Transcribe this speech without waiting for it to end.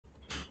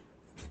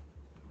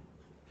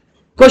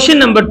Question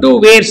number 2,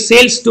 where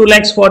sales 2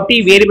 lakhs 40,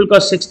 variable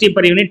cost 60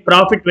 per unit,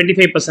 profit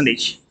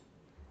 25%.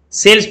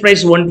 Sales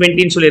price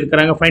 120 ன்னு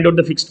சொல்லியிருக்காங்க. Find out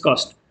the fixed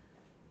cost.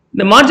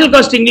 இந்த marginal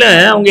காஸ்டிங்ல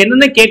அவங்க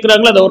என்னென்ன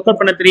கேட்குறாங்களோ அதை ஒர்க்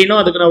அவுட் பண்ண தெரியணும்.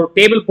 அதுக்கு நான் ஒரு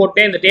டேபிள்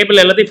போட்டேன். இந்த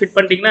டேபிள் எல்லாத்தையும் ஃபிட்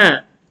பண்ணிட்டீங்கன்னா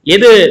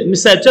எது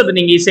மிஸ் ஆச்சோ அதை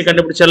நீங்கள் ஈஸியாக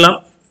கண்டுபிடிச்சிடலாம்.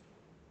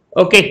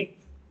 Okay,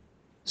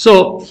 so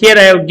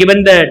here I have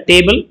given the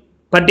table.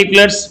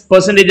 Particulars,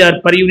 percentage are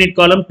per unit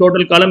column,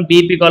 total column,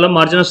 BEP column,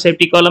 margin of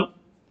safety column.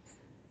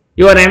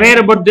 You are aware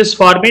about this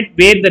format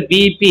where the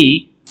BEP,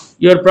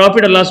 your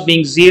profit or loss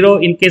being 0,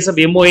 in case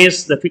of MOS,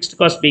 the fixed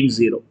cost being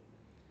 0.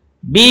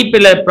 BEP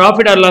la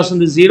profit or loss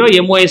வந்து 0,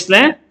 MOS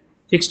la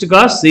fixed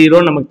cost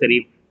 0 நமக்கு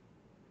தெரியும்.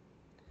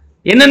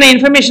 என்னென்ன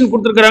information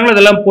கொடுத்துருக்காங்களோ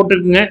அதெல்லாம்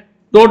போட்டுருக்குங்க.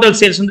 Total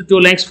sales வந்து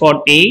 2 lakhs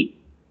 40.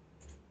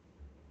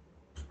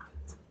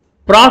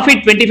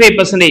 Profit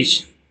 25%.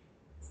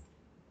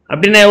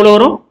 அப்படின்னா எவ்வளோ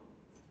வரும்?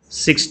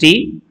 60.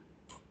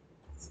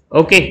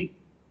 ஓகே,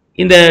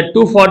 இந்த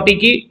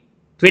 240க்கு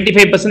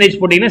 25%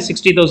 போட்டீங்கன்னா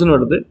 60,000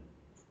 வருது.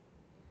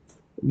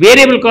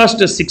 Variable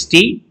cost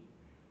 60.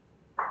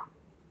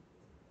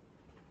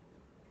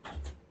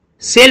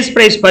 Sales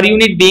price per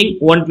unit being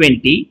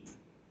 120.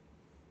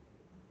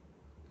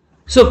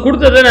 So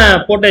கொடுத்ததை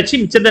நான் போட்டாச்சு,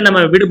 மிச்சத்தை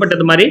நம்ம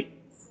விடுபட்டது மாதிரி.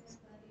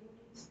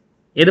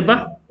 எதுப்பா?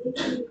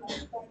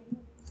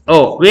 ஓ,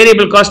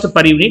 variable cost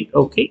per unit.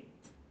 Okay,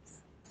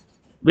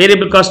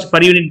 variable cost per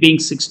unit being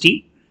 60.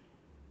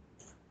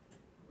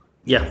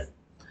 Yeah.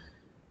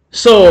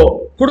 So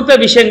கொடுத்த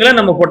விஷயங்களை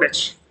நம்ம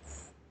போட்டாச்சு.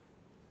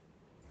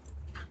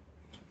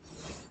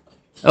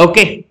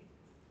 Okay,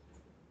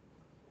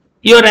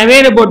 you are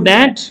aware about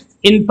that.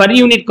 In per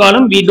unit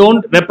column we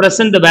don't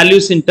represent the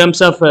values in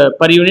terms of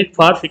per unit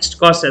for fixed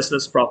cost as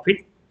well as profit.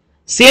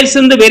 Sales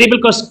and the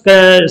variable cost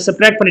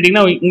subtract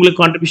பண்ணிட்டீங்கன்னா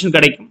உங்களுக்கு contribution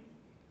கிடைக்கும்.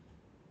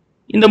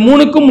 இந்த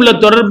மூணுக்கும் உள்ள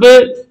தொடர்பு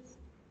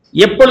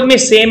எப்பொழுதுமே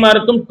சேமா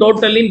இருக்கும்.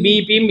 டோட்டலின்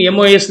பிஇபியும்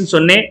எம்ஓஎஸ்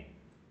சொன்னேன்.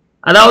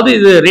 அதாவது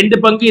இது 2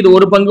 பங்கு, இது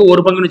 1 பங்கு,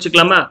 1 பங்குன்னு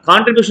வச்சுக்கலாமா?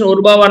 கான்ட்ரிபியூஷன் 1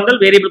 ரூபாவா இருந்தால்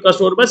வேரியபிள்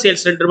காஸ்ட் 1 ரூபாய்,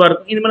 சேல்ஸ் 2 ரூபாய்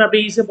இருக்கும். இது மாதிரி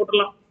அப்படியே ஈஸியாக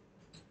போட்டுடலாம்.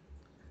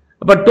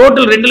 அப்போ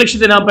டோட்டல்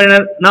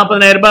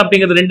 2,40,000 ரூபாய்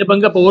அப்படிங்கிறது 2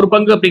 பங்கு. அப்போ 1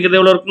 பங்கு அப்படிங்கிறது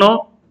எவ்வளோ இருக்கணும்?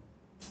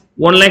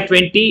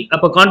 1,20,000.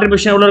 அப்போ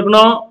கான்ட்ரிபியூஷன் எவ்வளோ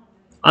இருக்கணும்?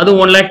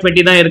 அதுவும்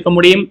 1,20,000 தான் இருக்க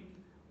முடியும்.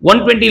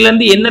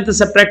 120லேருந்து என்னத்தை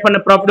சப்ட்ராக்ட் பண்ண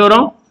ப்ராஃபிட்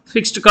வரும்?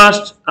 Fixed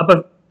cost. அப்போ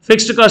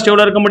ஃபிக்ஸ்டு காஸ்ட்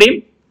எவ்வளோ இருக்க முடியும்?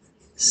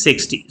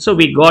 60. So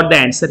we got the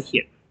answer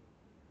here.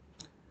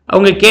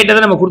 அவங்க கேட்டதை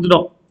நம்ம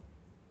கொடுத்துட்டோம்.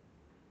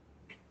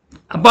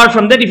 Apart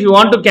from that, if you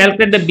want to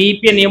calculate the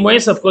BEP and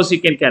MOS, of course you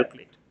can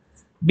calculate.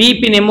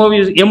 BEP and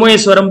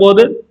MOS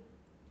வரும்போது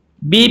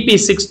BEP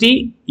 60,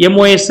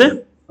 MOS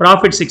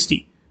profit 60.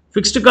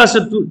 Fixed cost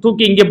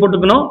தூக்கி இங்கே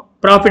போட்டுக்கணும்,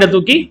 profit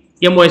தூக்கி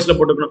MOSல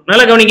போட்டுக்கணும்.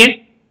 நல்லா கவனிங்க.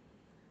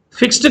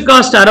 Fixed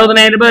cost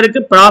 60,000 ரூபாய்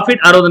இருக்கு, profit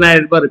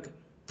 60,000 ரூபாய் இருக்கு.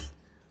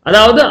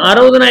 அதாவது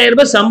 60,000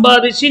 ரூபாய்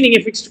சம்பாதிச்சு நீங்க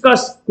ஃபிக்ஸ்ட்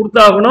காஸ்ட்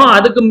கொடுத்தாகணும்.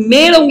 அதுக்கு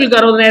மேல உங்களுக்கு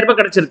 60,000 ரூபாய்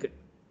கிடைச்சிருக்கு.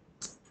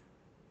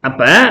 அப்ப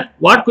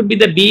what could be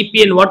the BP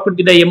and what could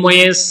be the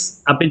MoS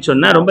அப்படின்னு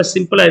சொன்னா ரொம்ப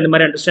சிம்பிளா இந்த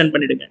மாதிரி அண்டர்ஸ்டாண்ட்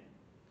பண்ணிடுங்க.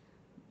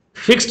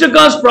 ஃபிக்ஸ்ட்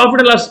காஸ்ட்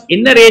ப்ராஃபிட் லாஸ்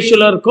என்ன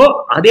ரேஷியோல இருக்கோ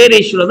அதே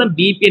ரேஷியோல தான்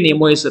பிபி அண்ட்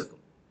எம்ஓஎஸ்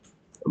இருக்கும்.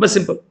 ரொம்ப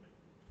சிம்பிள்.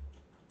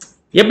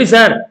 எப்படி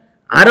சார்?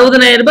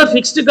 60,000 ரூபாய்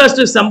ஃபிக்ஸ்ட்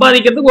காஸ்ட்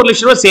சம்பாதிக்கிறதுக்கு 1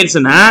 லட்சம் ரூபாய்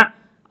சேல்ஸ்னா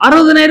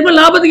 60,000 ரூபாய்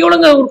லாபத்துக்கு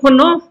எவ்வளவுங்க ஒர்க்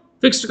பண்ணும்?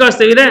 ஃபிக்ஸ்ட்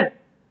காஸ்ட் தவிர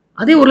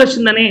அதே 1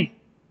 லட்சம் தானே.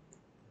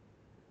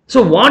 So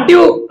what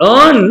you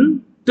earn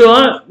to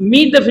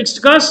meet the fixed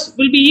cost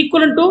will be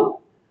equivalent to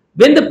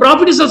when the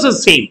profit is also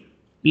same.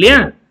 இல்லையா?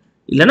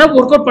 இல்லைன்னா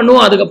ஒர்க் அவுட்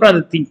பண்ணுவோம், அதுக்கப்புறம்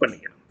அதை திங்க்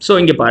பண்ணிக்கலாம். ஸோ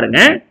இங்கே பாருங்க,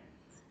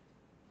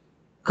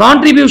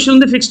 கான்ட்ரிபியூஷன்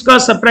வந்து ஃபிக்ஸ்ட்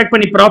காஸ்ட் சப்ட்ராக்ட்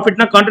பண்ணி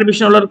ப்ராஃபிட்னா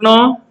கான்ட்ரிபியூஷன் எவ்வளோ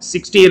இருக்கணும்?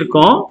 60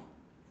 இருக்கும்.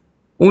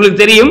 உங்களுக்கு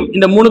தெரியும்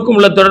இந்த மூணுக்கும்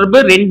உள்ள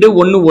தொடர்பு 2,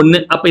 1,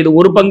 1. அப்போ இது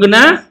 1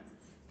 பங்குனா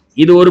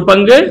இது 1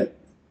 பங்கு,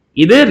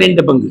 இது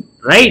 2 பங்கு,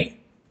 ரைட்?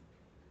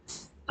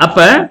 அப்ப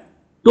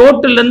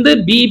டோட்டல் இருந்து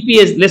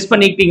பிபிஎஸ் லெஸ்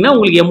பண்ணிக்கிட்டீங்கன்னா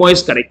உங்களுக்கு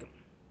எம்ஓஎஸ் கிடைக்கும்.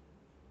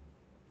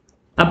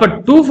 அப்ப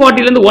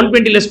 240 இருந்து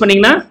 120 லெஸ்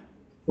பண்ணீங்கன்னா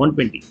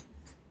 120.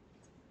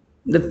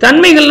 இந்த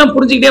தன்மைகள்லாம்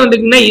புரிஞ்சுக்கிட்டே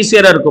வந்தீங்கன்னா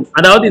ஈஸியா இருக்கும்.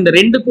 அதாவது இந்த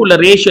ரெண்டுக்கும் உள்ள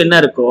ரேஷியோ என்ன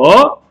இருக்கோ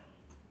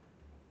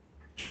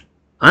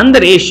அந்த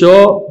ரேஷியோ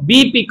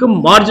பிபிக்கும்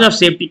மார்ஜின் ஆஃப்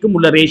சேஃப்டிக்கும்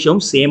உள்ள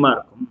ரேஷியோவும் சேமா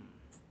இருக்கும்.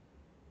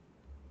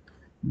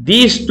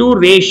 These two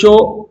ratio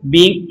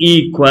being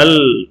equal.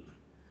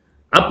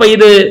 அப்ப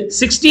இது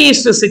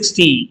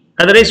 60:60,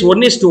 otherwise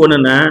 1:1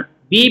 னா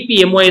பிபி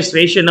எம்ஓஎஸ்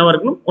ரேஷியோ என்னவா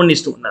இருக்கணும்?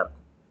 1:1 இருக்கும்.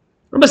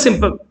 ரொம்ப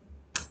சிம்பிள்.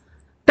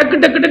 டக்கு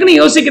டக்கு டக்குன்னு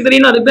யோசிக்க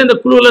தெரியணும். அதுக்கு தான் இந்த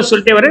குழுவில்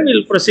சொல்லிட்டே வரேன்.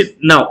 We'll proceed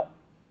now.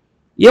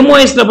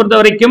 எம்ஓஎஸ்ல பொறுத்த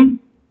வரைக்கும்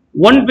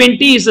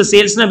 120 is the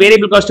சேல்ஸ்னா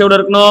வேரியபிள் காஸ்ட் எவ்வளவு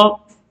இருக்கணும்?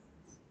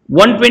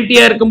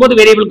 120 இருக்கும்போது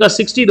வேரியபிள்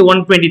காஸ்ட் 60, இது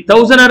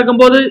 120,000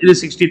 இருக்கும்போது இது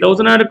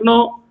 60,000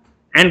 இருக்கணும்.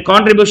 And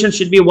contribution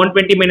should be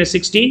 120 minus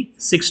 60,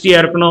 60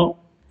 இருக்கணும்.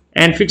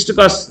 And fixed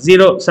cost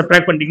 0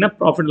 subtract பண்ணிட்டீங்கன்னா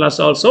profit loss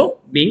also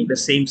being the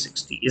same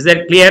 60. Is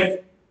that clear?